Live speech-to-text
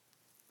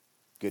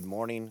Good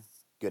morning,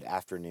 good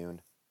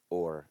afternoon,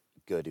 or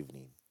good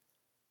evening.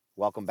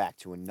 Welcome back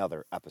to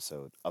another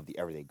episode of the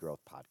Everyday Growth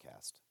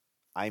Podcast.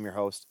 I am your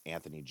host,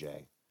 Anthony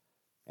J.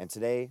 And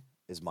today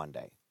is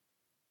Monday,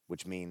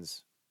 which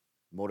means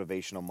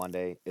Motivational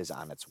Monday is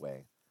on its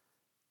way.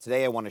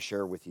 Today I want to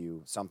share with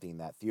you something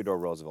that Theodore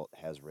Roosevelt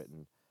has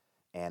written,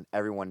 and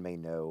everyone may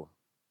know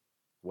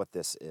what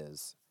this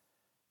is,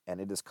 and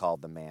it is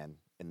called The Man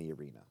in the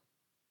Arena.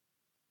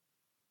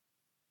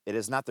 It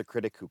is not the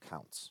critic who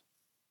counts,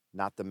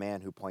 not the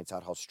man who points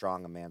out how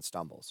strong a man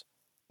stumbles,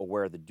 or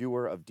where the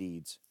doer of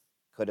deeds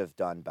could have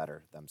done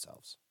better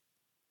themselves.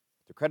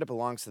 The credit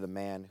belongs to the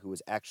man who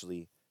is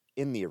actually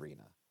in the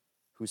arena,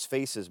 whose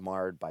face is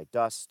marred by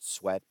dust,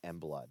 sweat,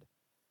 and blood,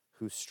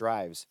 who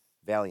strives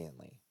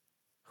valiantly,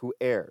 who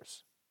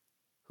errs,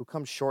 who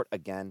comes short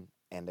again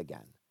and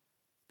again,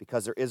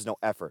 because there is no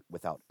effort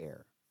without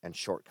error and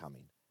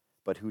shortcoming,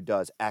 but who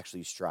does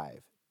actually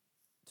strive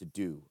to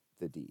do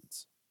the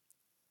deeds.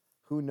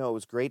 Who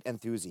knows great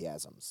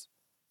enthusiasms,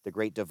 the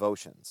great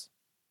devotions,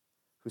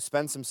 who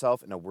spends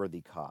himself in a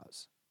worthy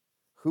cause,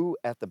 who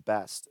at the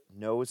best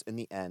knows in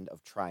the end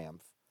of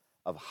triumph,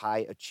 of high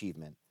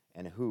achievement,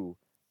 and who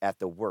at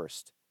the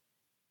worst,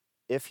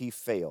 if he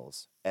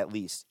fails, at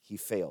least he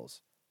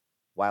fails,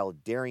 while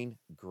daring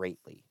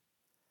greatly,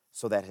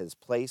 so that his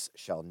place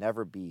shall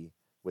never be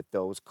with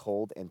those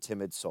cold and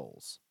timid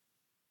souls,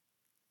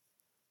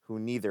 who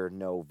neither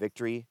know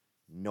victory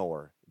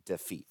nor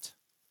defeat.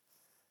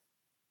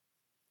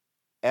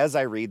 As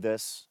I read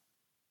this,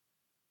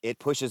 it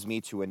pushes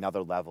me to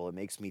another level. It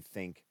makes me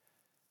think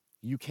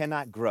you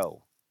cannot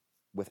grow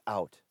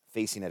without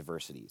facing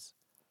adversities.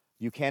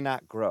 You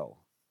cannot grow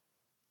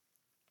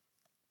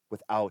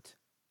without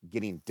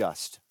getting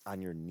dust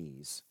on your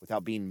knees,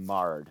 without being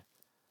marred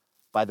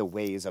by the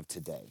ways of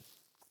today.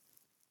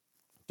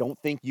 Don't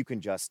think you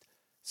can just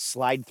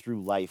slide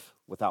through life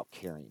without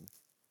caring.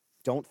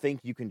 Don't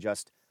think you can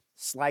just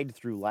slide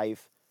through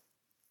life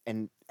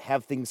and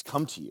have things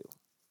come to you.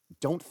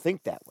 Don't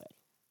think that way.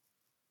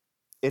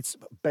 It's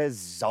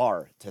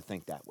bizarre to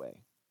think that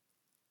way.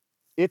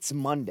 It's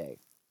Monday.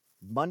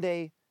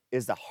 Monday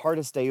is the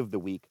hardest day of the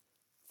week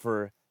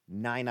for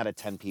 9 out of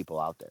 10 people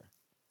out there.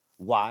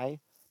 Why?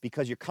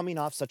 Because you're coming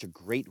off such a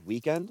great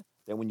weekend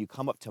that when you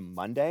come up to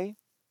Monday,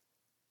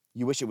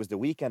 you wish it was the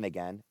weekend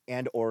again,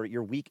 and or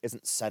your week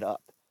isn't set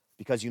up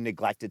because you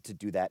neglected to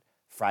do that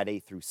Friday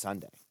through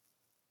Sunday.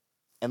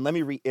 And let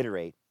me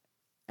reiterate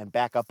and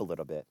back up a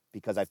little bit,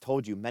 because I've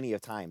told you many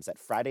of times that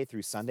Friday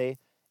through Sunday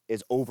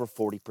is over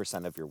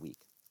 40% of your week.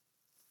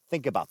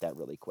 Think about that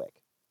really quick.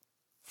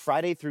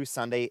 Friday through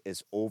Sunday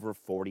is over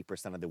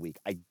 40% of the week.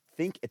 I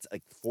think it's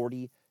like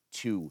 42%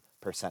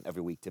 of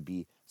your week, to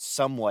be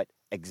somewhat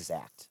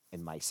exact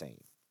in my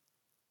saying.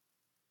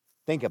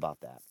 Think about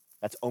that.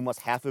 That's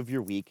almost half of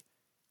your week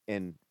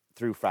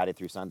through Friday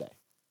through Sunday.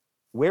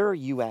 Where are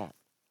you at?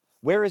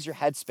 Where is your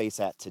headspace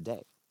at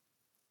today?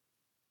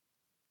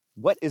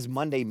 What does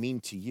Monday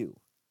mean to you?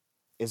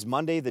 Is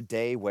Monday the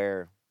day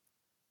where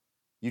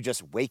you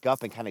just wake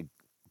up and kind of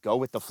go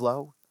with the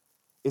flow?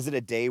 Is it a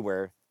day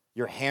where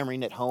you're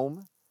hammering it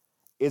home?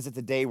 Is it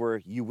the day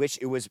where you wish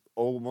it was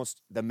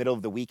almost the middle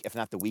of the week, if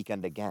not the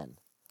weekend again?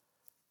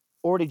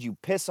 Or did you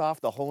piss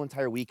off the whole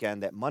entire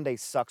weekend that Monday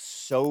sucks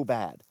so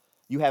bad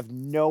you have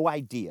no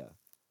idea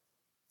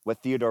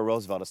what Theodore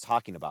Roosevelt is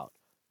talking about?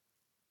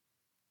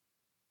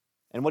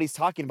 And what he's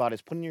talking about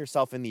is putting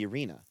yourself in the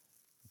arena,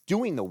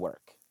 doing the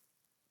work,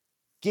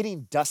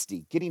 getting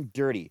dusty, getting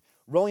dirty,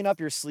 rolling up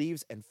your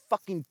sleeves and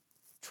fucking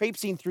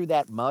traipsing through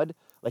that mud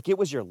like it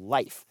was your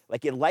life,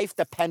 like your life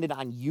depended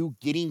on you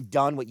getting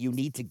done what you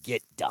need to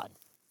get done.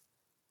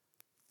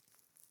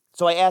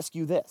 So I ask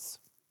you this: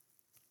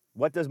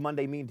 what does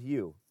Monday mean to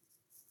you?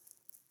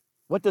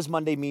 What does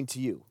Monday mean to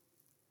you?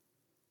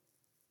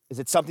 Is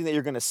it something that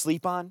you're going to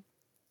sleep on?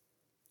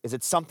 Is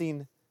it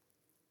something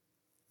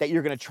that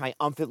you're going to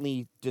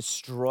triumphantly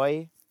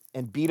destroy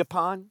and beat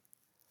upon?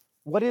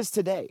 What is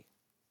today?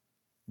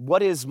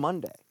 What is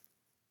Monday?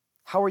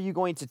 How are you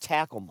going to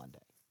tackle Monday?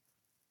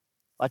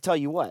 I'll tell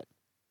you what,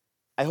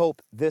 I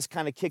hope this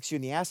kind of kicks you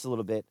in the ass a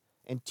little bit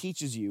and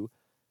teaches you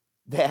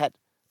that,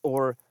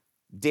 or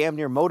damn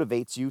near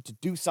motivates you to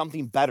do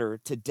something better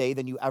today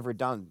than you ever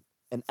done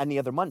in any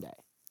other Monday.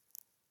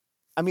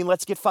 I mean,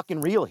 let's get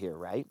fucking real here,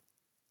 right?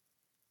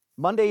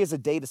 Monday is a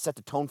day to set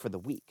the tone for the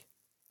week.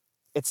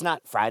 It's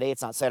not Friday,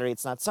 it's not Saturday,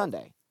 it's not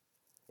Sunday.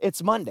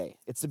 It's Monday.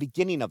 It's the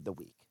beginning of the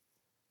week.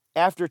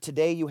 After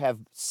today, you have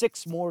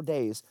 6 more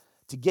days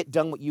to get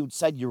done what you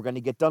said you were going to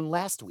get done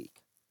last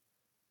week.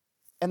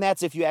 And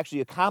that's if you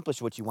actually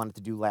accomplish what you wanted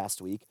to do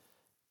last week,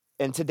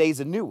 and today's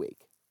a new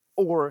week.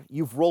 Or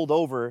you've rolled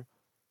over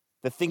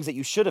the things that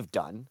you should have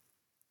done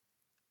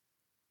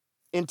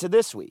into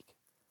this week.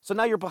 So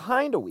now you're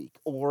behind a week,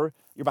 or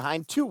you're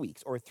behind 2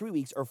 weeks, or 3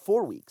 weeks, or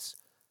 4 weeks.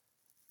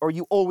 Or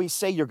you always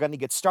say you're going to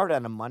get started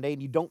on a Monday,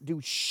 and you don't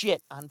do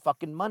shit on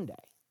fucking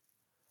Monday.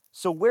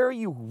 So where are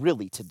you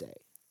really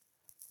today?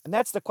 And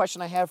that's the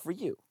question I have for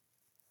you.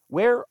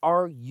 Where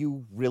are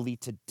you really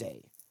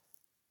today?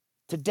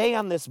 Today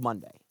on this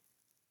Monday.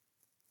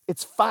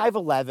 It's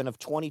 5/11 of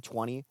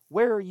 2020.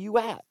 Where are you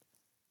at?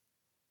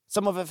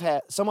 Some of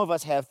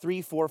us have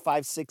 3, 4,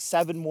 5, 6,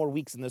 7 more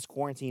weeks in this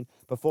quarantine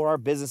before our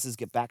businesses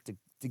get back to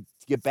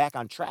get back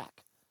on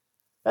track.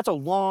 That's a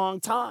long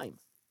time.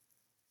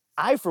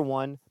 I, for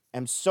one,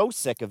 am so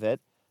sick of it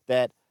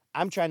that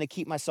I'm trying to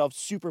keep myself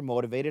super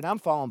motivated. I'm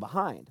falling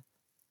behind.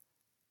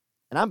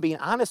 And I'm being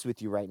honest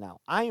with you right now.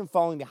 I am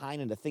falling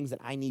behind in the things that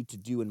I need to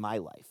do in my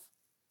life.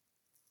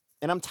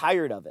 And I'm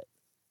tired of it.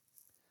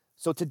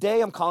 So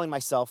today I'm calling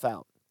myself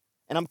out.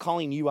 And I'm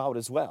calling you out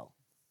as well.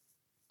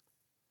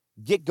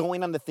 Get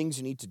going on the things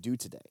you need to do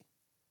today.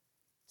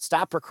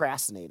 Stop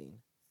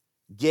procrastinating.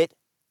 Get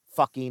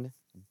fucking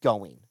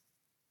going.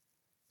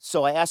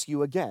 So I ask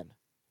you again,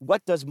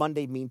 what does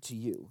Monday mean to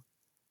you?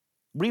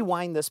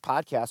 Rewind this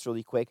podcast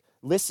really quick.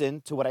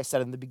 Listen to what I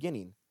said in the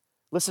beginning.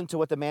 Listen to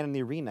what the man in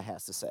the arena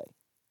has to say.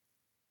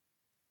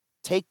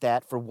 Take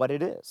that for what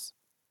it is.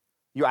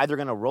 You're either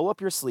going to roll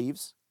up your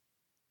sleeves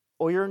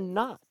or you're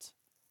not.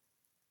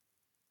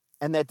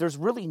 And that there's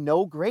really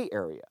no gray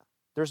area.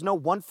 There's no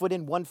 1 foot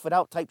in, 1 foot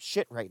out type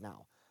shit right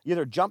now. You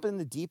either jump in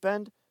the deep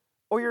end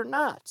or you're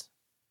not.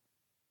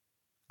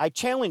 I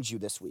challenge you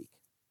this week.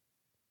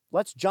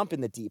 Let's jump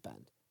in the deep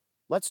end.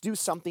 Let's do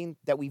something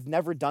that we've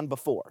never done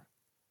before.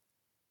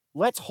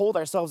 Let's hold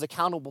ourselves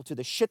accountable to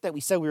the shit that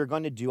we said we were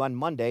going to do on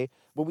Monday,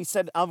 what we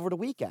said over the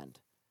weekend.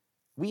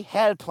 We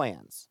had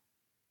plans.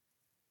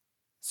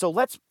 So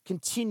let's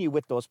continue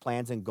with those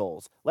plans and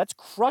goals. Let's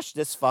crush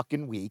this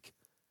fucking week,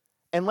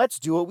 and let's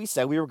do what we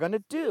said we were going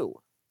to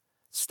do.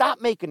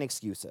 Stop making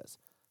excuses.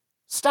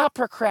 Stop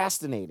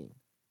procrastinating.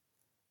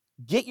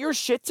 Get your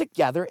shit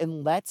together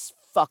and let's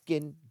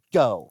fucking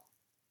go.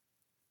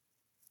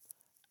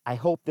 I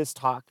hope this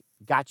talk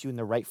got you in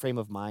the right frame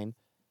of mind,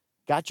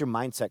 got your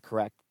mindset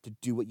correct to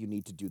do what you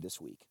need to do this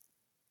week.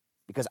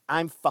 Because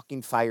I'm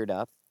fucking fired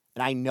up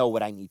and I know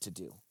what I need to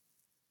do.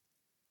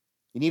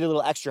 You need a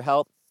little extra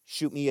help?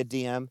 Shoot me a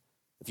DM.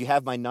 If you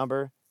have my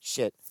number,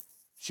 shoot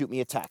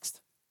me a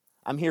text.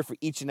 I'm here for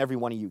each and every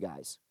one of you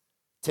guys.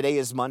 Today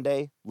is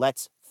Monday.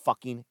 Let's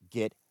fucking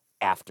get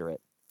after it.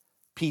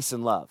 Peace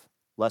and love.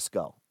 Let's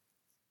go.